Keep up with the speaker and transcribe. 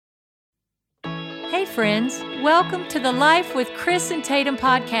Hey friends, welcome to the Life with Chris and Tatum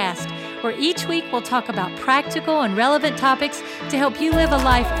podcast, where each week we'll talk about practical and relevant topics to help you live a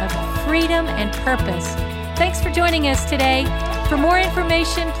life of freedom and purpose. Thanks for joining us today. For more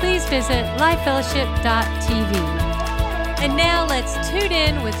information, please visit lifefellowship.tv. And now let's tune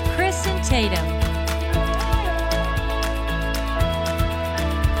in with Chris and Tatum.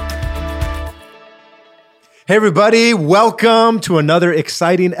 Hey everybody, welcome to another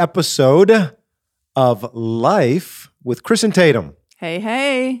exciting episode of Life with Chris and Tatum.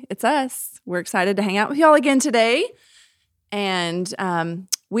 Hey, it's us. We're excited to hang out with y'all again today. And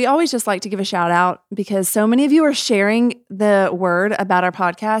we always just like to give a shout out because so many of you are sharing the word about our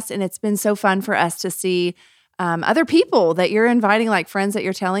podcast, and it's been so fun for us to see other people that you're inviting, like friends that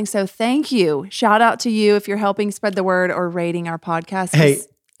you're telling. So thank you. Shout out to you if you're helping spread the word or rating our podcast. Hey,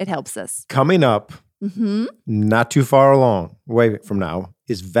 it helps us. Coming up, not too far along, way from now,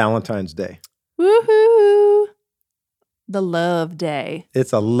 is Valentine's Day. Woohoo! The love day.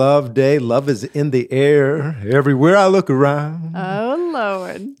 It's a love day. Love is in the air everywhere I look around. Oh,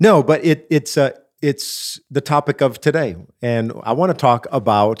 Lord. No, but it's the topic of today. And I want to talk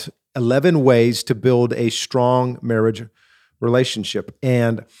about 11 ways to build a strong marriage relationship.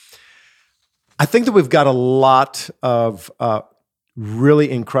 And I think that we've got a lot of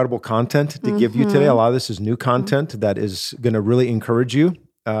really incredible content to give you today. A lot of this is new content that is going to really encourage you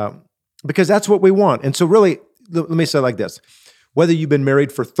because that's what we want. And so really, let me say it like this. Whether you've been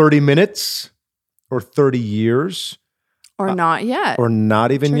married for 30 minutes or 30 years. Or not yet. Or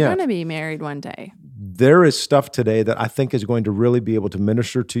not even yet. You're going to be married one day. There is stuff today that I think is going to really be able to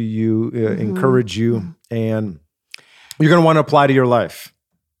minister to you, encourage you, and you're going to want to apply to your life.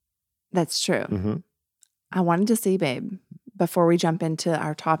 That's true. I wanted to see, babe, before we jump into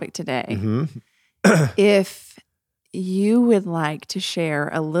our topic today, if you would like to share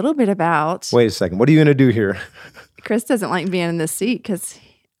a little bit about... Wait a second. What are you going to do here? Chris doesn't like being in this seat because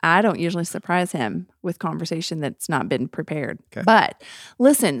I don't usually surprise him with conversation that's not been prepared. Okay. But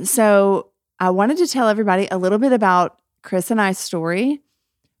listen, so I wanted to tell everybody a little bit about Chris and I's story.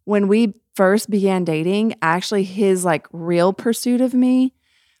 When we first began dating, actually his real pursuit of me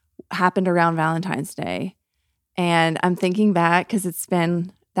happened around Valentine's Day. And I'm thinking back because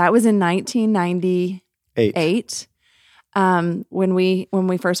that was in 1998. When we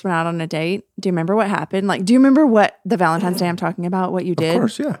first went out on a date. Do you remember what happened? Do you remember what the Valentine's Day I'm talking about, what you did? Of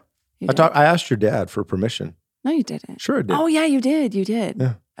course, yeah. I asked your dad for permission. No, you didn't. Sure I did. Oh, yeah, you did.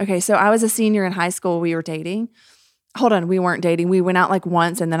 Yeah. Okay, so I was a senior in high school. We were dating. Hold on, we weren't dating. We went out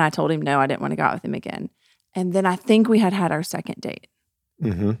once, and then I told him no, I didn't want to go out with him again. And then I think we had our second date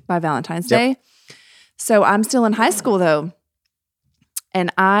by Valentine's Day. So I'm still in high school, though. And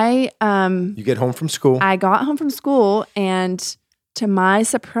you get home from school. I got home from school, and to my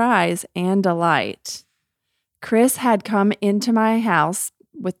surprise and delight, Chris had come into my house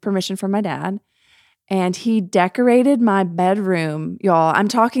with permission from my dad, and he decorated my bedroom, y'all. I'm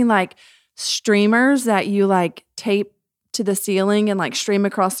talking streamers that you tape to the ceiling and stream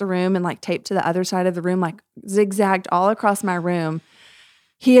across the room and tape to the other side of the room, zigzagged all across my room.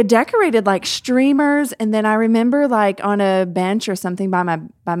 He had decorated streamers, and then I remember on a bench or something by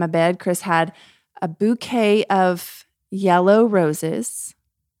my bed, Chris had a bouquet of yellow roses,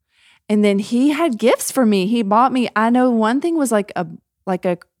 and then he had gifts for me. He bought me. I know one thing was a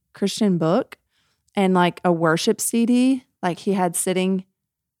Christian book and a worship CD. He had sitting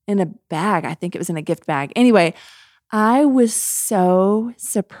in a bag. I think it was in a gift bag. Anyway, I was so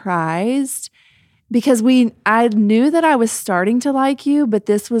surprised. Because I knew that I was starting to like you, but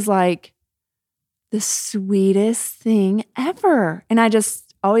this was the sweetest thing ever. And I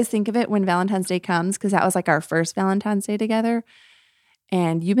just always think of it when Valentine's Day comes because that was our first Valentine's Day together.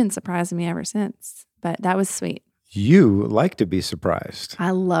 And you've been surprising me ever since. But that was sweet. You like to be surprised.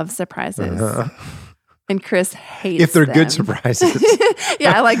 I love surprises. And Chris hates if they're them. Good surprises.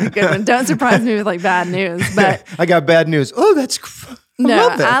 Yeah, I like the good one. Don't surprise me with bad news. But I got bad news. Oh, that's...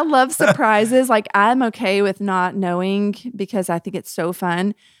 I love surprises. I'm okay with not knowing because I think it's so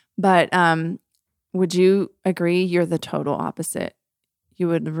fun. But would you agree you're the total opposite? You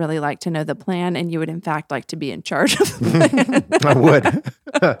would really like to know the plan, and you would, in fact, like to be in charge of the plan. I would.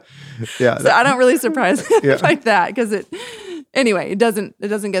 Yeah. So I don't really surprise like that because it doesn't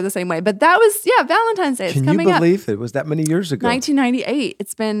go the same way. But that was Valentine's Day. It's coming up. Can you believe it was that many years ago? 1998.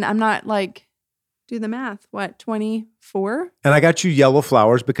 It's been. I'm not do the math. What, 24? And I got you yellow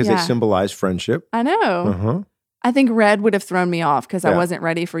flowers because they symbolize friendship. I know. I think red would have thrown me off because I wasn't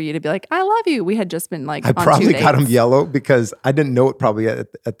ready for you to be I love you. We had just been I probably got them yellow because I didn't know it probably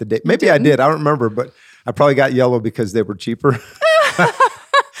at the date. Maybe I did. I don't remember, but I probably got yellow because they were cheaper.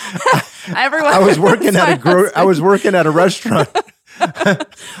 Everyone. I was working at a restaurant.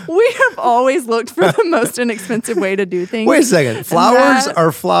 We have always looked for the most inexpensive way to do things. Wait a second. Flowers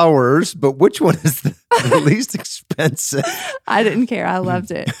are flowers, but which one is the least expensive? I didn't care. I loved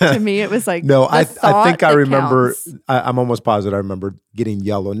it. To me, it was like no. I think I remember. Counts. I'm almost positive. I remember getting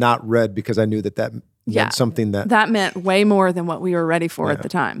yellow, not red, because I knew that meant something that meant way more than what we were ready for at the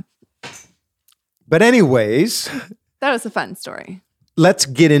time. But anyways, that was a fun story. Let's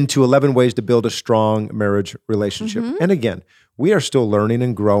get into 11 ways to build a strong marriage relationship. Mm-hmm. And again, we are still learning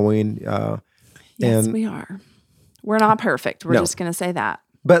and growing. Yes, we are. We're not perfect. We're just going to say that.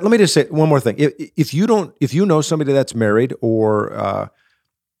 But let me just say one more thing. If you know somebody that's married or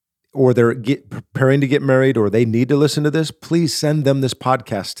they're preparing to get married or they need to listen to this, please send them this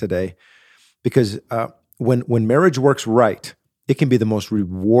podcast today, because when marriage works right, it can be the most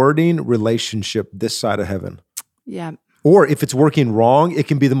rewarding relationship this side of heaven. Yeah. Or if it's working wrong, it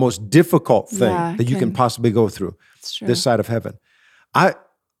can be the most difficult thing that you can possibly go through this side of heaven. I'm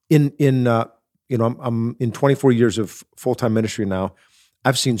in 24 years of full-time ministry now.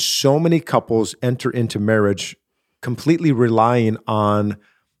 I've seen so many couples enter into marriage completely relying on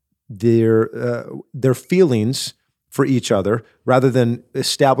their feelings for each other rather than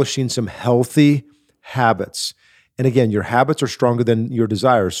establishing some healthy habits. And again, your habits are stronger than your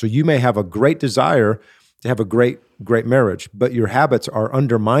desires. So you may have a great desire to have a great marriage, but your habits are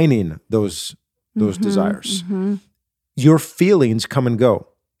undermining those desires. Mm-hmm. Your feelings come and go.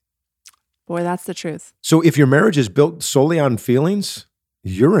 Boy, that's the truth. So if your marriage is built solely on feelings,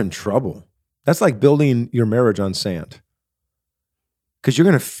 you're in trouble. That's like building your marriage on sand. Because you're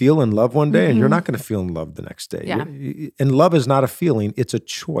going to feel in love one day and you're not going to feel in love the next day. Yeah. And love is not a feeling, it's a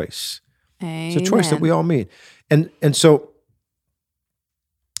choice. Amen. It's a choice that we all make. And so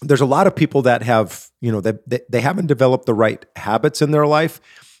there's a lot of people that have, they haven't developed the right habits in their life.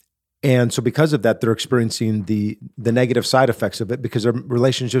 And so because of that, they're experiencing the negative side effects of it because their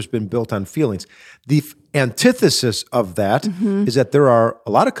relationship's been built on feelings. The antithesis of that is that there are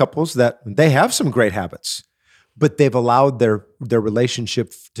a lot of couples that they have some great habits, but they've allowed their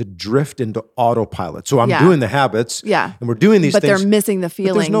relationship to drift into autopilot. So I'm doing the habits, and we're doing these things. But they're missing the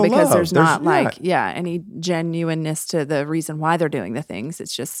feeling because love. there's not any genuineness to the reason why they're doing the things.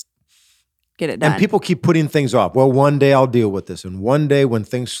 It's just get it done. And people keep putting things off. Well, one day I'll deal with this. And one day when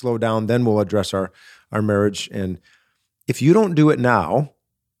things slow down, then we'll address our marriage. And if you don't do it now,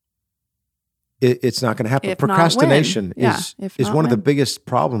 it's not going to happen. Procrastination is one of the biggest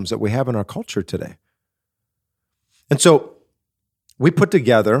problems that we have in our culture today. And so we put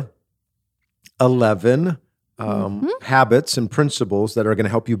together 11 habits and principles that are going to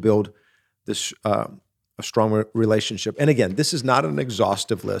help you build this a strong relationship. And again, this is not an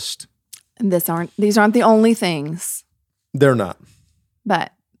exhaustive list. And these aren't the only things. They're not.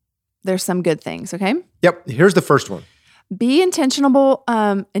 But there's some good things, okay? Yep. Here's the first one. Be intentional.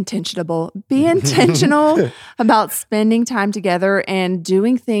 Be intentional about spending time together and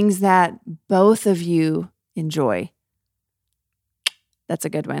doing things that both of you enjoy. That's a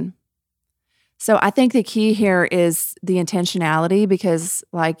good one. So I think the key here is the intentionality because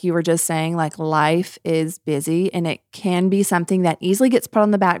like you were just saying, like life is busy and it can be something that easily gets put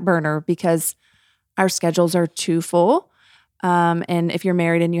on the back burner because our schedules are too full. And if you're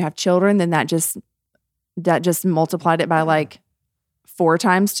married and you have children, then that just multiplied it by like 4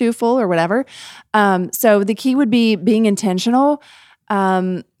 times too full or whatever. So the key would be being intentional,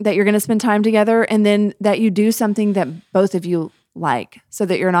 that you're going to spend time together and then that you do something that both of you like, so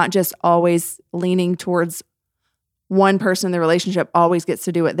that you're not just always leaning towards one person in the relationship always gets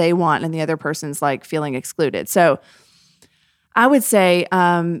to do what they want and the other person's like feeling excluded. So I would say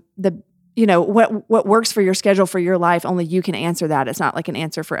what works for your schedule for your life, only you can answer that. It's not like an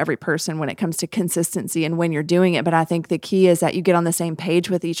answer for every person when it comes to consistency and when you're doing it. But I think the key is that you get on the same page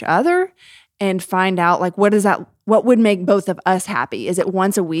with each other and find out like what would make both of us happy? Is it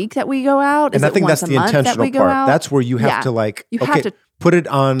once a week that we go out? Is and I think that's the intentional part. That's where you have to have to put it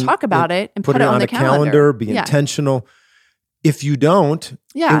on, talk about it and put it on the calendar. Be intentional. If you don't,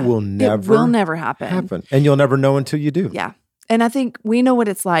 it will never happen. And you'll never know until you do. Yeah. And I think we know what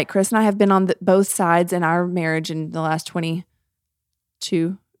it's like. Chris and I have been on both sides in our marriage in the last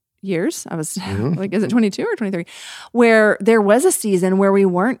 22 years. I was like, is it 22 or 23? Where there was a season where we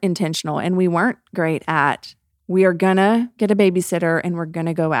weren't intentional and we weren't great at, we are going to get a babysitter and we're going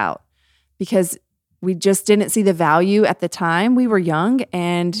to go out because we just didn't see the value at the time. We were young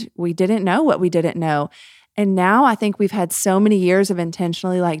and we didn't know what we didn't know. And now I think we've had so many years of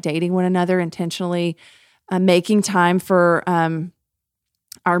intentionally like dating one another, intentionally making time for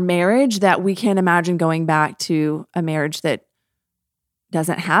our marriage that we can't imagine going back to a marriage that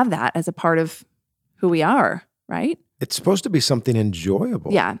doesn't have that as a part of who we are, right? It's supposed to be something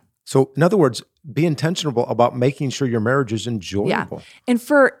enjoyable. Yeah. So in other words, be intentional about making sure your marriage is enjoyable. Yeah. And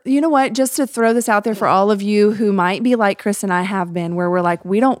for, you know what, just to throw this out there for all of you who might be like Chris and I have been, where we're like,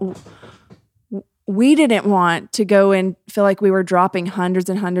 we didn't want to go and feel like we were dropping hundreds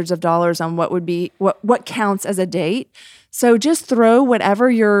and hundreds of dollars on what would be, what counts as a date. So just throw whatever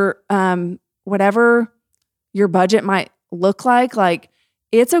your budget might look like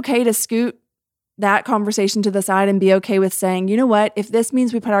it's okay to scoot that conversation to the side and be okay with saying, you know what, if this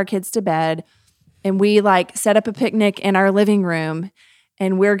means we put our kids to bed and we like set up a picnic in our living room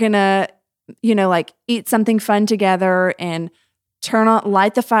and we're gonna, like eat something fun together and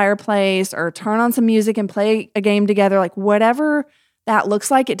light the fireplace or turn on some music and play a game together, like whatever that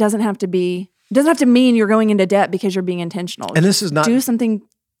looks like, it doesn't have to mean you're going into debt because you're being intentional. And this is not— do something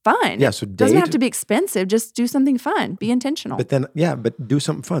fun. Yeah, so it doesn't have to be expensive. Just do something fun. Be intentional. But do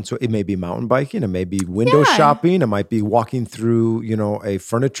something fun. So it may be mountain biking, it may be window shopping, it might be walking through, a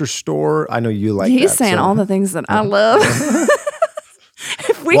furniture store. I know you like He's that. saying all the things that I love.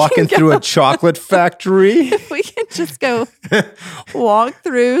 Walking through a chocolate factory. If we can just go walk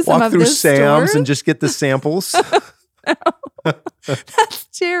through Sam's stores and just get the samples. That's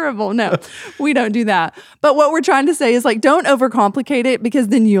terrible. No, we don't do that. But what we're trying to say is don't overcomplicate it, because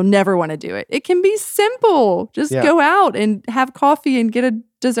then you'll never want to do it. It can be simple. Just go out and have coffee and get a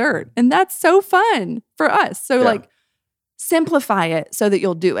dessert. And that's so fun for us. So simplify it so that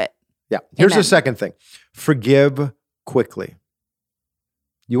you'll do it. Yeah. Here's Amen. the second thing. Forgive quickly.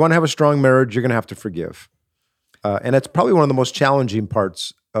 You want to have a strong marriage, you're going to have to forgive. And it's probably one of the most challenging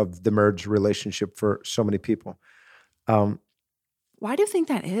parts of the marriage relationship for so many people. Why do you think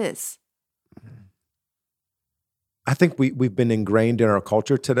that is? I think we've been ingrained in our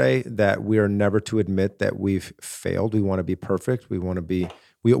culture today that we are never to admit that we've failed. We want to be perfect. We want to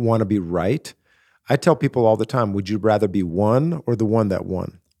be right. I tell people all the time, would you rather be one or the one that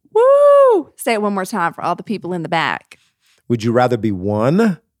won? Woo! Say it one more time for all the people in the back. Would you rather be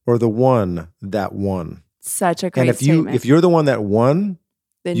one or the one that won? Such a great statement. And if you're the one that won,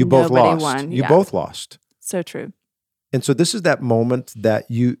 then you both lost. Won. You both lost. So true. And so this is that moment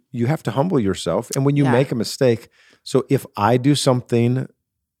that you have to humble yourself. And when you make a mistake, so if I do something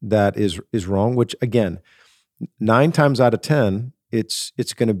that is wrong, which again, 9 times out of 10, it's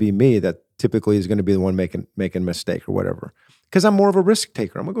going to be me that typically is going to be the one making a mistake or whatever. Because I'm more of a risk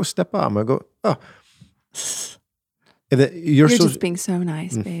taker. I'm going to go step out. I'm going to go, oh. And then you're just being so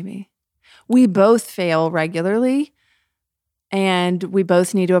nice, baby. We both fail regularly, and we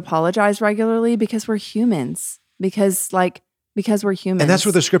both need to apologize regularly because we're humans. Because we're humans. And that's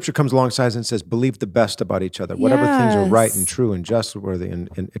where the scripture comes alongside and says, believe the best about each other. Whatever things are right and true and trustworthy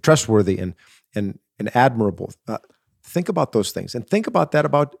and admirable. Think about those things, and think about that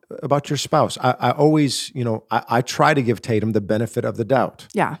about your spouse. I always, I try to give Tatum the benefit of the doubt.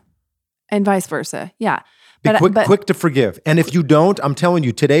 Yeah. And vice versa. Yeah. Be quick to forgive. And if you don't, I'm telling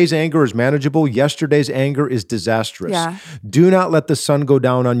you, today's anger is manageable. Yesterday's anger is disastrous. Yeah. Do not let the sun go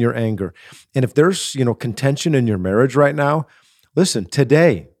down on your anger. And if there's, contention in your marriage right now, listen,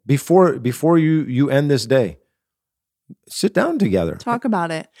 today, before you end this day, sit down together. Talk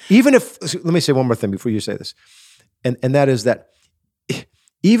about it. Let me say one more thing before you say this. And that is that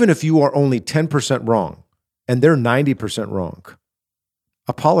even if you are only 10% wrong and they're 90% wrong,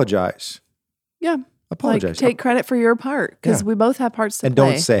 apologize. Yeah. Apologize. Take credit for your part, because we both have parts to and play.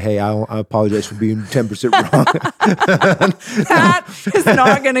 And don't say, hey, I apologize for being 10% wrong. That is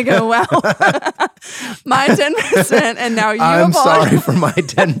not going to go well. My 10%, and now you I'm apologize. sorry for my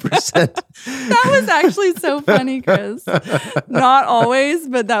 10%. That was actually so funny, Chris. Not always,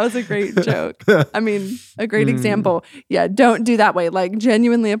 but that was a great joke. I mean, a great example. Yeah, don't do that way.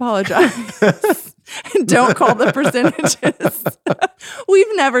 Genuinely apologize. Don't call the percentages.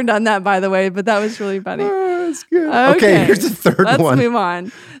 We've never done that, by the way, but that was really funny. Oh, that's good. Okay, here's the third one. Let's move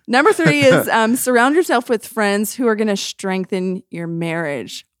on. Number 3 is surround yourself with friends who are going to strengthen your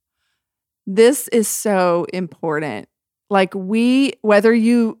marriage. This is so important. Whether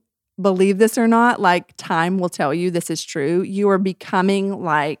you believe this or not, time will tell you this is true. You are becoming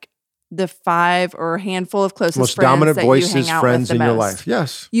the 5 or handful of closest most friends dominant that voices, you hang out friends with the in your most. life.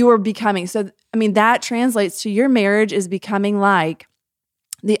 Yes. You are becoming. So, that translates to your marriage is becoming like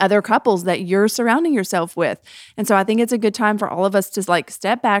the other couples that you're surrounding yourself with. And so I think it's a good time for all of us to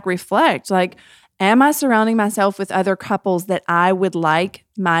step back, reflect. Am I surrounding myself with other couples that I would like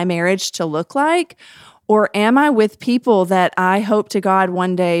my marriage to look like? Or am I with people that I hope to God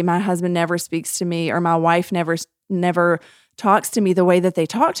one day my husband never speaks to me or my wife never talks to me the way that they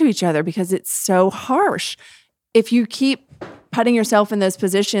talk to each other, because it's so harsh. If you keep putting yourself in those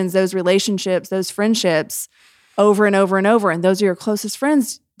positions, those relationships, those friendships over and over and over. And those are your closest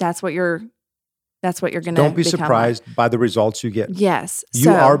friends. That's what you're going to Don't be surprised by the results you get. Yes.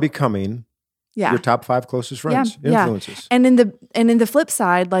 You are becoming your top 5 closest friends, influences. And in the flip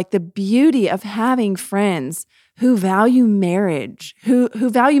side, like the beauty of having friends who value marriage, who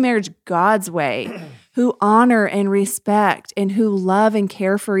value marriage God's way, who honor and respect, and who love and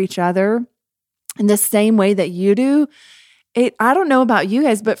care for each other in the same way that you do. I don't know about you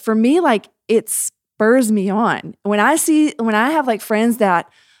guys, but for me, like it spurs me on. When I have like friends that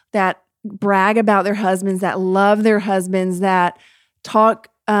brag about their husbands, that love their husbands, that talk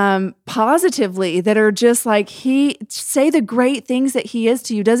positively, that are just like, say the great things that he is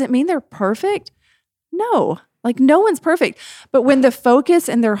to you. Doesn't mean they're perfect. No, like no one's perfect. But when the focus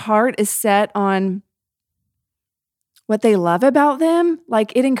in their heart is set on what they love about them,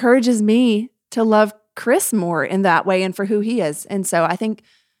 like it encourages me to love Chris more in that way and for who he is. And so I think.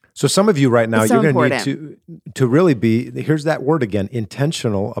 So some of you right now, so you're going to need to really be, here's that word again,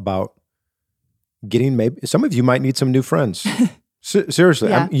 intentional about getting, maybe some of you might need some new friends.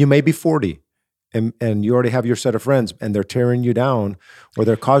 Seriously, you may be 40 and you already have your set of friends and they're tearing you down or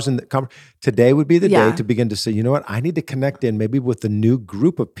they're causing today would be the day to begin to say, you know what, I need to connect in maybe with a new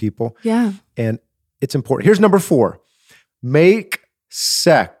group of people. Yeah. And it's important. Here's number 4, make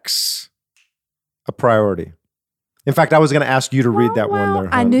sex a priority. In fact, I was going to ask you to read that one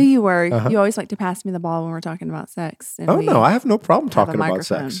there. I knew you were. You always like to pass me the ball when we're talking about sex. No, I have no problem talking about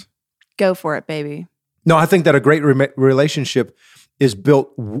sex. Go for it, baby. No, I think that a great relationship is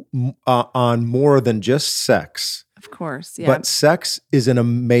built on more than just sex. Of course, yeah. But sex is an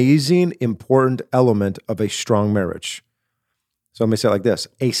amazing, important element of a strong marriage. So let me say it like this.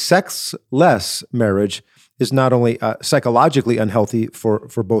 A sexless marriage is not only psychologically unhealthy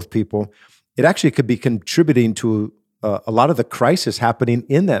for both people, it actually could be contributing to a lot of the crisis happening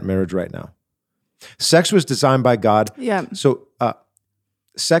in that marriage right now. Sex was designed by God. Yeah. So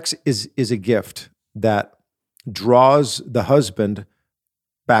sex is a gift that draws the husband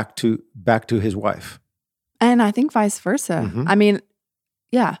back to his wife. And I think vice versa. Mm-hmm. I mean,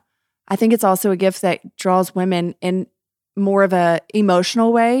 yeah. I think it's also a gift that draws women in more of a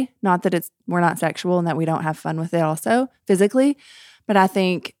emotional way. Not that we're not sexual and that we don't have fun with it also physically, but I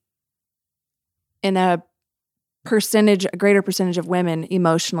think in a greater percentage of women,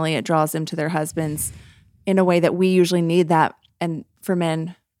 emotionally, it draws them to their husbands in a way that we usually need that. And for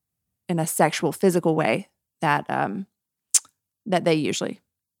men, in a sexual, physical way that they usually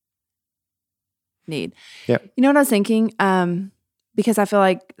need. Yeah. You know what I was thinking? Because I feel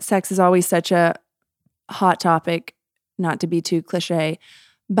like sex is always such a hot topic, not to be too cliche,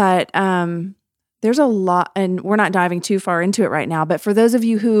 but there's a lot, and we're not diving too far into it right now, but for those of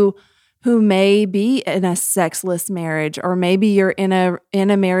you who may be in a sexless marriage, or maybe you're in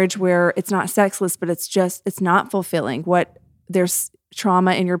a marriage where it's not sexless, but it's not fulfilling. There's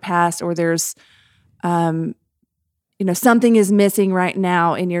trauma in your past, or there's, something is missing right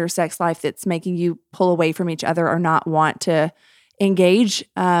now in your sex life that's making you pull away from each other or not want to engage.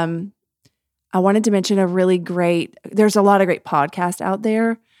 I wanted to mention there's a lot of great podcasts out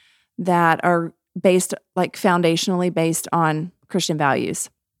there that are foundationally based on Christian values.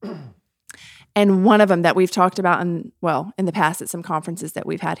 And one of them that we've talked about in the past at some conferences that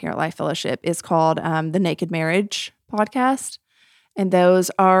we've had here at Life Fellowship is called the Naked Marriage podcast. And those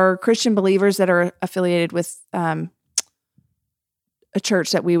are Christian believers that are affiliated with a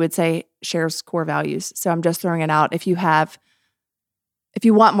church that we would say shares core values. So I'm just throwing it out. If you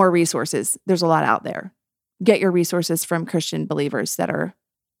want more resources, there's a lot out there. Get your resources from Christian believers that are.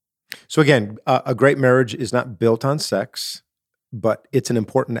 So again, a great marriage is not built on sex, but it's an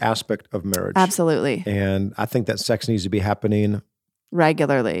important aspect of marriage. Absolutely. And I think that sex needs to be happening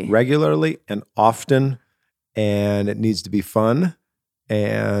regularly and often, and it needs to be fun.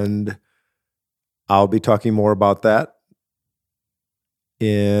 And I'll be talking more about that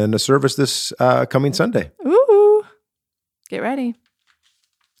in a service this coming Sunday. Ooh, get ready.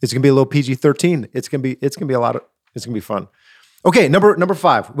 It's gonna be a little PG-13. It's gonna be fun. Okay, number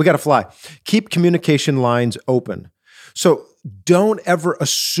 5. We got to fly. Keep communication lines open. So don't ever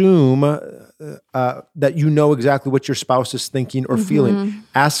assume that you know exactly what your spouse is thinking or feeling.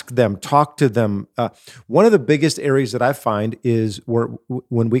 Ask them, talk to them. One of the biggest areas that I find is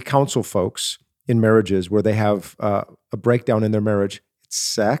when we counsel folks in marriages where they have a breakdown in their marriage, it's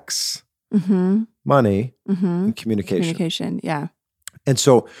sex, money, and communication. Communication, yeah. And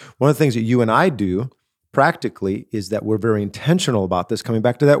so one of the things that you and I do practically is that we're very intentional about this. Coming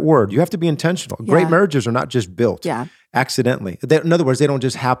back to that word, you have to be intentional. Yeah. Great marriages are not just built accidentally. In other words, they don't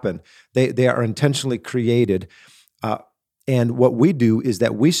just happen. They are intentionally created. And what we do is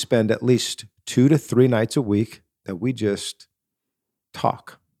that we spend at least 2 to 3 nights a week that we just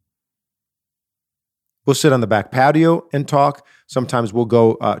talk. We'll sit on the back patio and talk. Sometimes we'll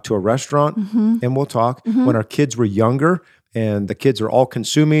go to a restaurant and we'll talk. When our kids were younger and the kids are all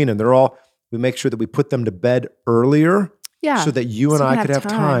consuming and we make sure that we put them to bed earlier so that you and I could have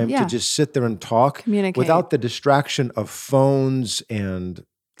time to just sit there and talk without the distraction of phones and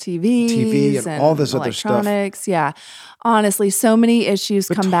TV and all this other stuff. Electronics. Yeah. Honestly, so many issues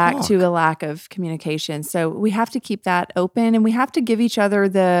come back to a lack of communication. So we have to keep that open, and we have to give each other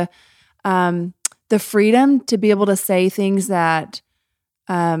the freedom to be able to say things that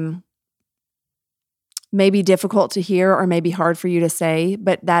may be difficult to hear or may be hard for you to say,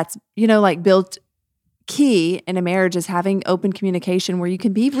 but that's, like built key in a marriage is having open communication where you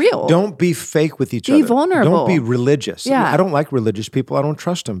can be real. Don't be fake with each other. Be vulnerable. Don't be religious. Yeah. I don't like religious people. I don't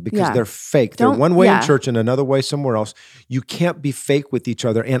trust them because they're fake. They're one way in church and another way somewhere else. You can't be fake with each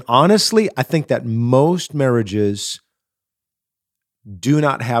other. And honestly, I think that most marriages do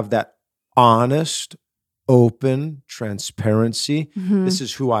not have that honest, open transparency. This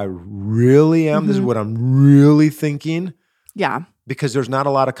is who I really am. This is what I'm really thinking. Yeah. Because there's not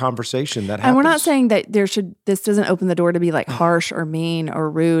a lot of conversation that happens. And we're not saying that this doesn't open the door to be like harsh or mean or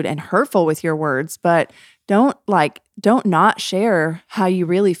rude and hurtful with your words, but don't not share how you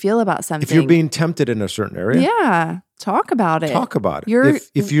really feel about something. If you're being tempted in a certain area. Talk about it. Talk about it.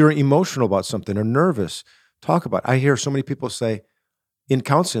 If you're emotional about something or nervous, talk about it. I hear so many people say in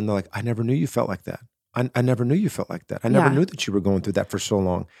counseling, they're like, I never knew you felt like that. I never knew you felt like that. I never knew that you were going through that for so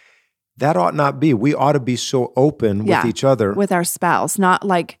long. That ought not be. We ought to be so open with each other. With our spouse, not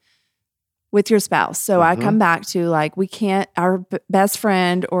like with your spouse. So I come back to like, we can't, our best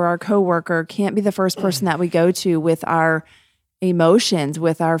friend or our coworker can't be the first person that we go to with our emotions,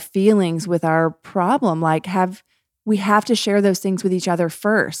 with our feelings, with our problem. We have to share those things with each other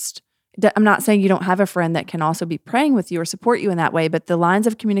first. I'm not saying you don't have a friend that can also be praying with you or support you in that way, but the lines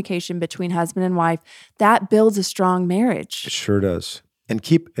of communication between husband and wife, that builds a strong marriage. It sure does. And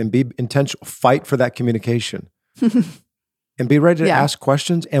be intentional. Fight for that communication. And be ready to ask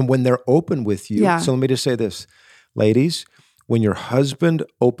questions. And when they're open with you, so let me just say this, ladies, when your husband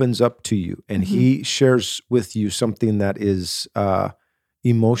opens up to you and he shares with you something that is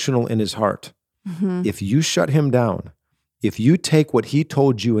emotional in his heart, if you shut him down, if you take what he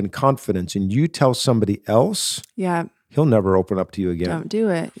told you in confidence and you tell somebody else, he'll never open up to you again. Don't do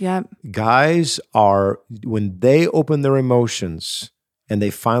it. Guys when they open their emotions and they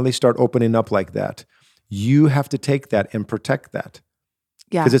finally start opening up like that, you have to take that and protect that.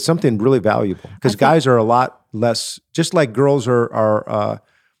 Yeah. Because it's something really valuable. Because guys are a lot less, just like girls are a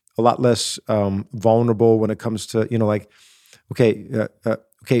lot less vulnerable when it comes to, okay,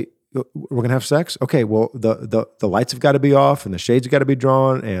 we're going to have sex? Okay, well, the lights have got to be off and the shades have got to be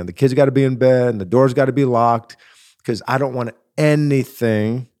drawn and the kids got to be in bed and the door's got to be locked because I don't want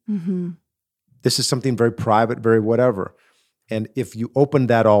anything. This is something very private, very whatever. And if you open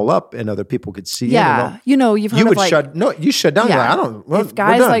that all up and other people could see it, you've heard you shut down. Yeah. If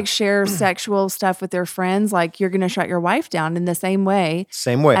guys share sexual stuff with their friends, you're going to shut your wife down in the same way. As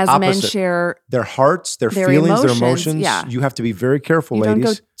opposite. Men share their hearts, their feelings, their emotions. Yeah. You have to be very careful, ladies.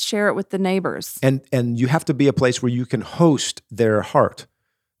 Don't go share it with the neighbors. And you have to be a place where you can host their heart.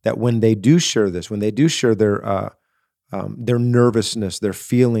 That when they do share this, when they do share their nervousness, their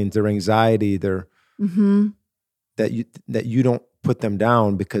feelings, their anxiety, their that you don't put them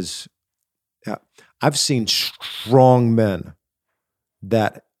down, because I've seen strong men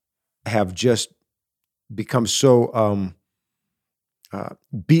that have just become so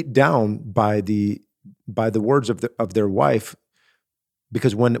beat down by the words of their wife,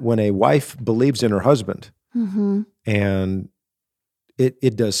 because when a wife believes in her husband and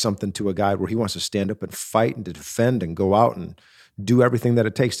it does something to a guy where he wants to stand up and fight and to defend and go out and do everything that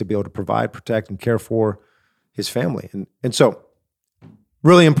it takes to be able to provide, protect, and care for his family. And so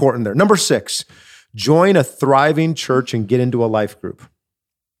really important there. Number 6, join a thriving church and get into a life group.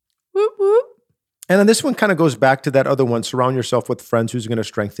 Whoop, whoop. And then this one kind of goes back to that other one, surround yourself with friends who's going to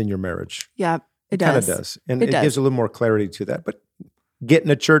strengthen your marriage. Yeah, it does. Kind of does. And it gives a little more clarity to that. But get in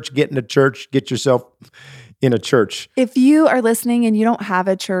a church, get yourself in a church. If you are listening and you don't have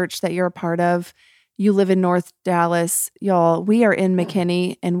a church that you're a part of, you live in North Dallas, y'all, we are in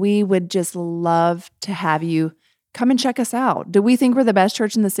McKinney, and we would just love to have you come and check us out. Do we think we're the best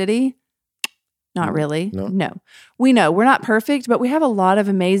church in the city? Not really. No. We know we're not perfect, but we have a lot of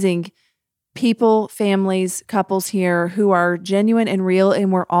amazing people, families, couples here who are genuine and real,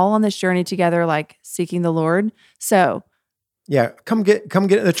 and we're all on this journey together, seeking the Lord. So Yeah, come get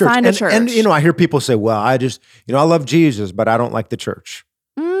in the church. Find a church. And I hear people say, "Well, I just, I love Jesus, but I don't like the church."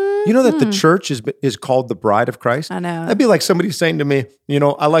 You know that the church is called the bride of Christ? I know. That'd be like somebody saying to me,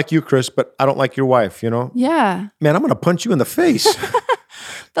 I like you, Chris, but I don't like your wife, Yeah. Man, I'm going to punch you in the face.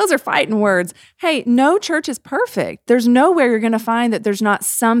 Those are fighting words. Hey, no church is perfect. There's nowhere you're going to find that there's not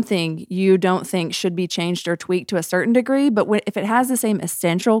something you don't think should be changed or tweaked to a certain degree. But if it has the same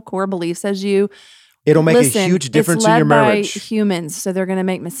essential core beliefs as you, it'll make a huge difference in your marriage. It's led by humans, so they're going to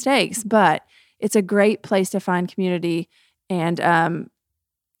make mistakes. But it's a great place to find community and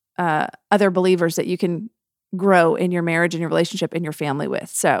other believers that you can grow in your marriage and your relationship and your family with.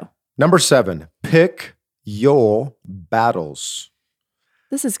 So, number 7, pick your battles.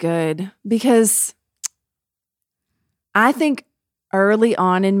 This is good because I think early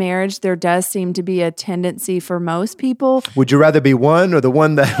on in marriage, there does seem to be a tendency for most people. Would you rather be one or the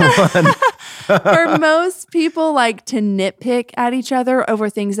one that won? For most people, like to nitpick at each other over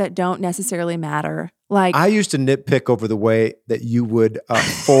things that don't necessarily matter. Like I used to nitpick over the way that you would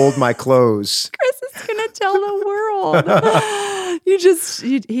fold my clothes. Chris is going to tell the world.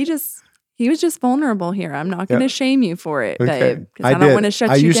 He was just vulnerable here. I'm not going to shame you for it, babe, because I don't want to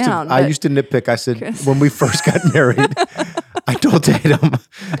shut you down. I used to nitpick. I said, Chris, when we first got married, I told Tatum.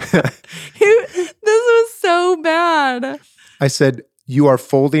 This was so bad. I said, you are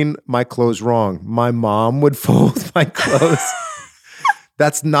folding my clothes wrong. My mom would fold my clothes.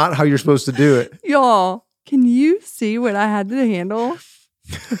 That's not how you're supposed to do it. Y'all, can you see what I had to handle?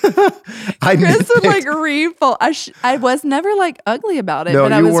 Chris would like refold. I was never like ugly about it,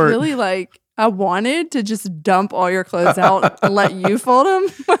 but I was really like, I wanted to just dump all your clothes out and let you fold them.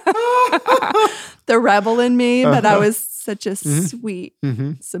 The rebel in me, but I was such a sweet,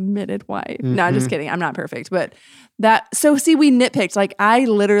 submitted wife. No, I'm just kidding. I'm not perfect, but we nitpicked. Like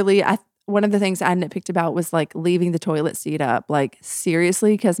one of the things I nitpicked about was like leaving the toilet seat up. Like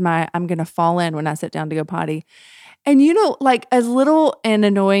seriously, because I'm going to fall in when I sit down to go potty. And like as little and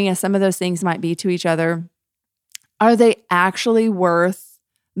annoying as some of those things might be to each other, are they actually worth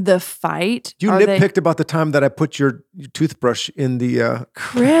the fight? You nitpicked about the time that I put your toothbrush in the...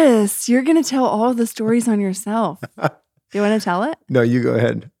 Chris, you're going to tell all the stories on yourself. Do you want to tell it? No, you go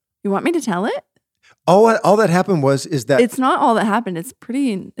ahead. You want me to tell it? All that happened is that it's not all that happened. It's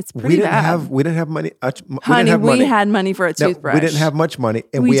pretty bad. We didn't have money. Honey, we had money for a toothbrush. We didn't have much money,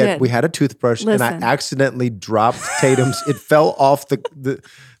 and we had a toothbrush, and I accidentally dropped Tatum's. It fell off the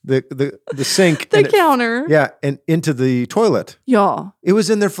sink, the counter. And into the toilet. Y'all, it was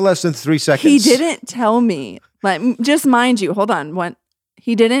in there for less than 3 seconds. He didn't tell me. Like, just mind you, hold on.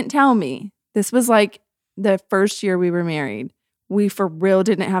 He didn't tell me. This was like the first year we were married. We for real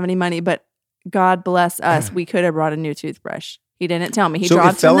didn't have any money, but God bless us, we could have brought a new toothbrush. He didn't tell me. He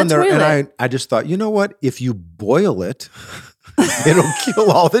dropped it fell in there, toilet. And I just thought, you know what? If you boil it, it'll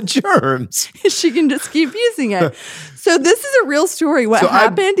kill all the germs. She can just keep using it. So this is a real story. What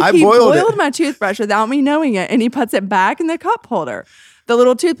happened? He boiled my toothbrush without me knowing it, and he puts it back in the cup holder, the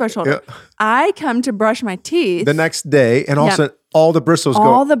little toothbrush holder. Yeah. I come to brush my teeth the next day, and also all the bristles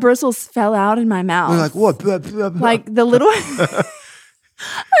all the bristles fell out in my mouth. We're like, what? Like the little...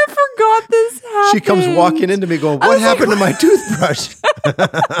 I forgot this happened. She comes walking into me going, what happened to my toothbrush?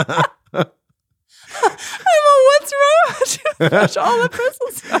 What's wrong with toothbrush? All the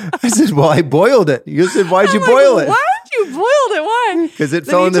bristles. I said, well, I boiled it. You said, why'd you boil it? Why did you boil it? Why? Because it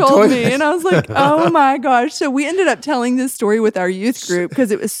fell in the toilet. Me, and I was like, oh my gosh. So we ended up telling this story with our youth group because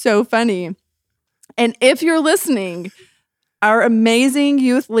it was so funny. And if you're listening... Our amazing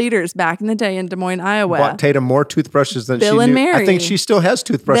youth leaders back in the day in Des Moines, Iowa. Bought Tatum more toothbrushes than Bill she and knew. Mary. I think she still has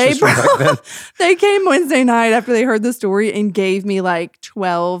toothbrushes from back then. They came Wednesday night after they heard the story and gave me like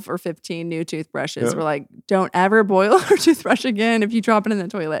 12 or 15 new toothbrushes. Yep. We're like, don't ever boil our toothbrush again if you drop it in the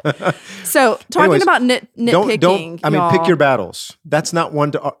toilet. So talking about nitpicking. Pick your battles. That's not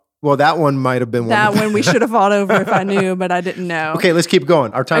one to... Well, that one might have been one. That one we should have fought over if I knew, but I didn't know. Okay, let's keep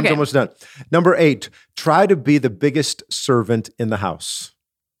going. Our time's almost done. Number 8, try to be the biggest servant in the house.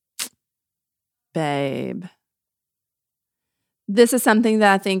 Babe. This is something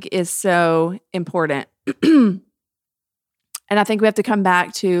that I think is so important. And I think we have to come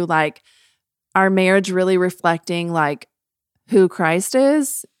back to like our marriage really reflecting like who Christ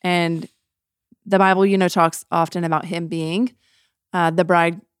is. And the Bible, talks often about him being the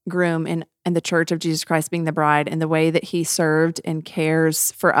bridegroom and the church of Jesus Christ being the bride, and the way that he served and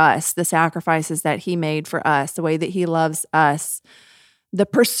cares for us, the sacrifices that he made for us, the way that he loves us, the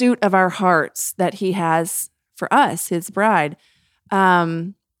pursuit of our hearts that he has for us, his bride.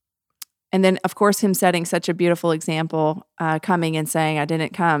 And then, of course, him setting such a beautiful example, coming and saying, I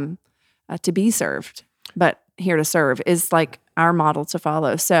didn't come to be served, but here to serve is like our model to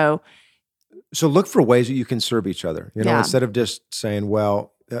follow. So look for ways that you can serve each other, Yeah. instead of just saying,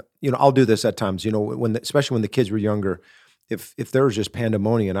 well, I'll do this at times, especially when the kids were younger, if there was just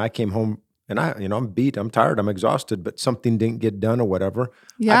pandemonium and I came home and I'm beat, I'm tired, I'm exhausted, but something didn't get done or whatever,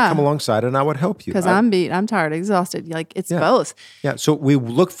 Yeah. I'd come alongside and I would help you. because I'm beat, I'm tired, exhausted. Like it's both. Yeah. So we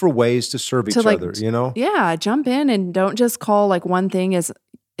look for ways to serve each other, Yeah, jump in and don't just call like one thing as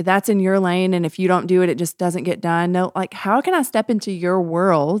that's in your lane, and if you don't do it, it just doesn't get done. No, like how can I step into your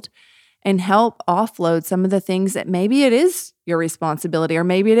world and help offload some of the things that maybe it is your responsibility, or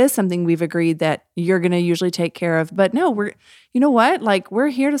maybe it is something we've agreed that you're going to usually take care of. But no, you know what? Like we're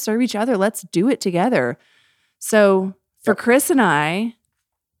here to serve each other. Let's do it together. So for Chris and I,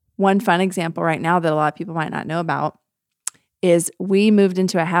 one fun example right now that a lot of people might not know about is we moved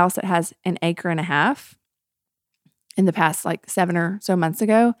into a house that has 1.5 acres in the past like 7 or so months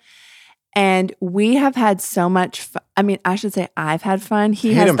ago. And we have had so much fun. I mean, I should say I've had fun.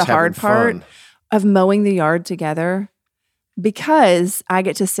 He has the hard part of mowing the yard together because I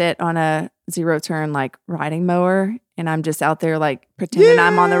get to sit on a 0-turn like riding mower and I'm just out there like pretending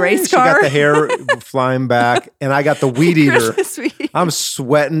I'm on the race car. She got the hair flying back and I got the weed eater. Christmas weed. I'm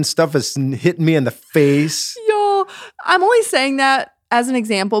sweating. Stuff is hitting me in the face. Y'all, I'm only saying that as an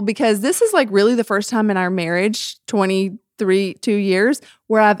example because this is like really the first time in our marriage, 2 years,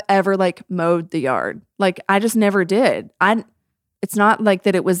 where I've ever like mowed the yard. Like I just never did. It's not like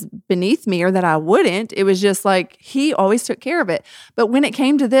that it was beneath me or that I wouldn't. It was just like he always took care of it. But when it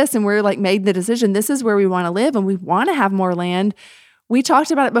came to this and we're like made the decision, this is where we want to live and we want to have more land. We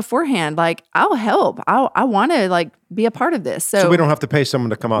talked about it beforehand. Like I'll help. I want to like be a part of this. So we don't have to pay someone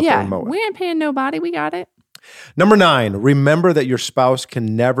to come out there and mow it. We ain't paying nobody. We got it. Number 9, remember that your spouse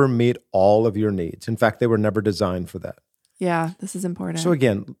can never meet all of your needs. In fact, they were never designed for that. Yeah, this is important. So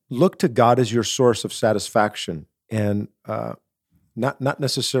again, look to God as your source of satisfaction and not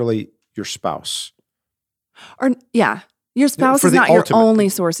necessarily your spouse. Or your spouse is not your only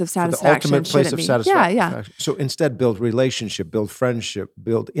source of satisfaction. The ultimate place of satisfaction. Yeah. So instead, build relationship, build friendship,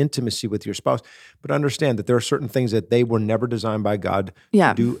 build intimacy with your spouse. But understand that there are certain things that they were never designed by God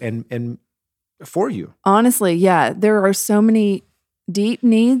to do and for you. Honestly, there are so many deep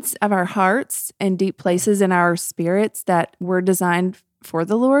needs of our hearts and deep places in our spirits that were designed for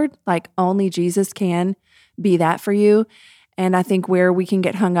the Lord. Like only Jesus can be that for you. And I think where we can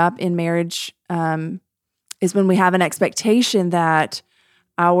get hung up in marriage is when we have an expectation that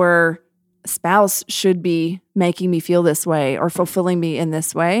our spouse should be making me feel this way or fulfilling me in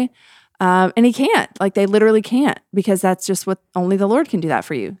this way. And he can't. Like they literally can't, because that's just what only the Lord can do that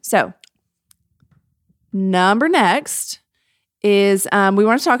for you. So next is we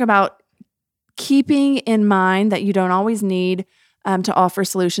want to talk about keeping in mind that you don't always need to offer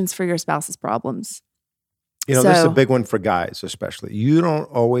solutions for your spouse's problems. This is a big one for guys, especially. You don't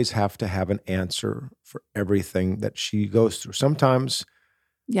always have to have an answer for everything that she goes through. Sometimes,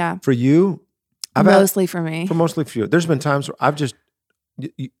 for you, mostly for you. There's been times where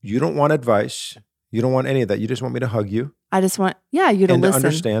you don't want advice. You don't want any of that. You just want me to hug you. I just want, you to listen. To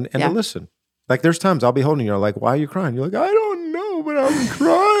understand and to listen. Like there's times I'll be holding you, like, why are you crying? You're like, I don't know, but I'm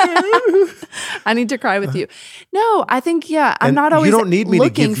crying. I need to cry with you. No, I think, I'm not always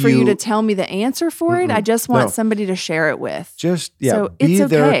looking for you to tell me the answer for it. I just want somebody to share it with. Just, so be it's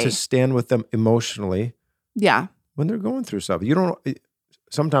there okay to stand with them emotionally. Yeah. When they're going through stuff.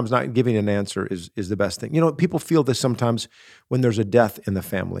 Sometimes not giving an answer is the best thing. People feel this sometimes when there's a death in the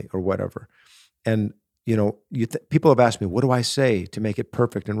family or whatever. And, people have asked me, what do I say to make it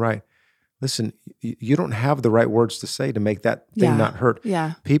perfect and right? Listen, you don't have the right words to say to make that thing not hurt.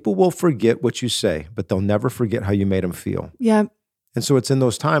 Yeah. People will forget what you say, but they'll never forget how you made them feel. Yeah. And so it's in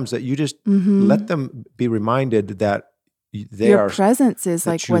those times that you just let them be reminded that your presence is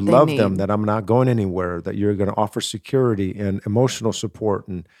like what they need. You love them, that I'm not going anywhere, that you're going to offer security and emotional support,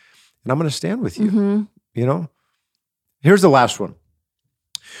 and I'm going to stand with you. Here's the last one.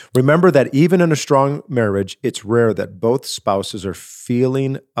 Remember that even in a strong marriage, it's rare that both spouses are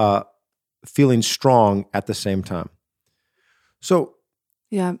feeling strong at the same time. So,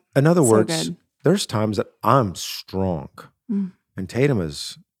 in other words, there's times that I'm strong, and Tatum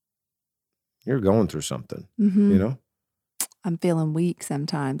you're going through something, I'm feeling weak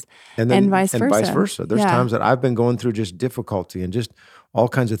sometimes, and vice versa. There's times that I've been going through just difficulty and just all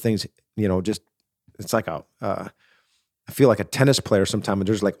kinds of things. It's like I feel like a tennis player sometimes, and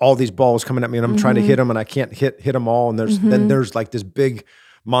there's like all these balls coming at me, and I'm trying to hit them, and I can't hit them all. And then there's like this big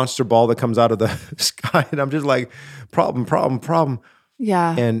monster ball that comes out of the sky, and I'm just like, problem.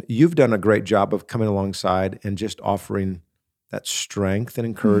 Yeah. And you've done a great job of coming alongside and just offering that strength and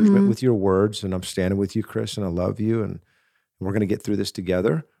encouragement with your words. And I'm standing with you, Chris, and I love you. And we're going to get through this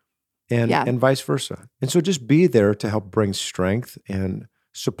together, and vice versa. And so just be there to help bring strength and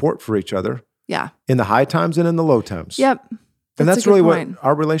support for each other. Yeah. In the high times and in the low times. Yep. And that's really what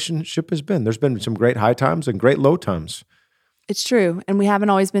our relationship has been. There's been some great high times and great low times. It's true. And we haven't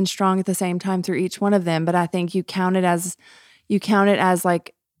always been strong at the same time through each one of them. But I think you count it as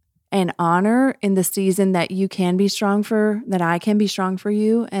like an honor in the season that you can be strong for, that I can be strong for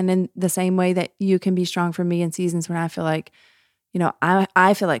you. And in the same way that you can be strong for me in seasons when I feel like,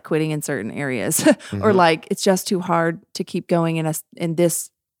 I feel like quitting in certain areas or like it's just too hard to keep going in this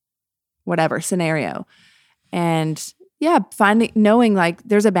whatever scenario. And knowing like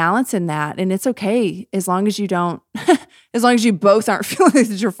there's a balance in that, and it's okay as long as you don't, as long as you both aren't feeling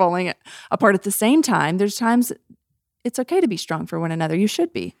that you're falling apart at the same time. There's times it's okay to be strong for one another. You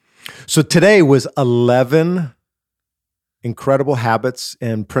should be. So today was 11 incredible habits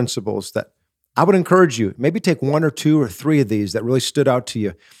and principles that I would encourage you, maybe take 1 or 2 or 3 of these that really stood out to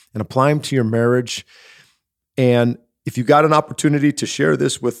you and apply them to your marriage. And if you got an opportunity to share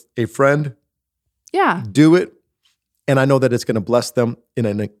this with a friend, do it. And I know that it's going to bless them in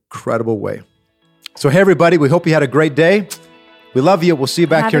an incredible way. So, hey, everybody, we hope you had a great day. We love you. We'll see you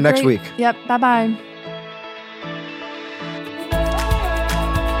back here next week. Yep. Bye-bye.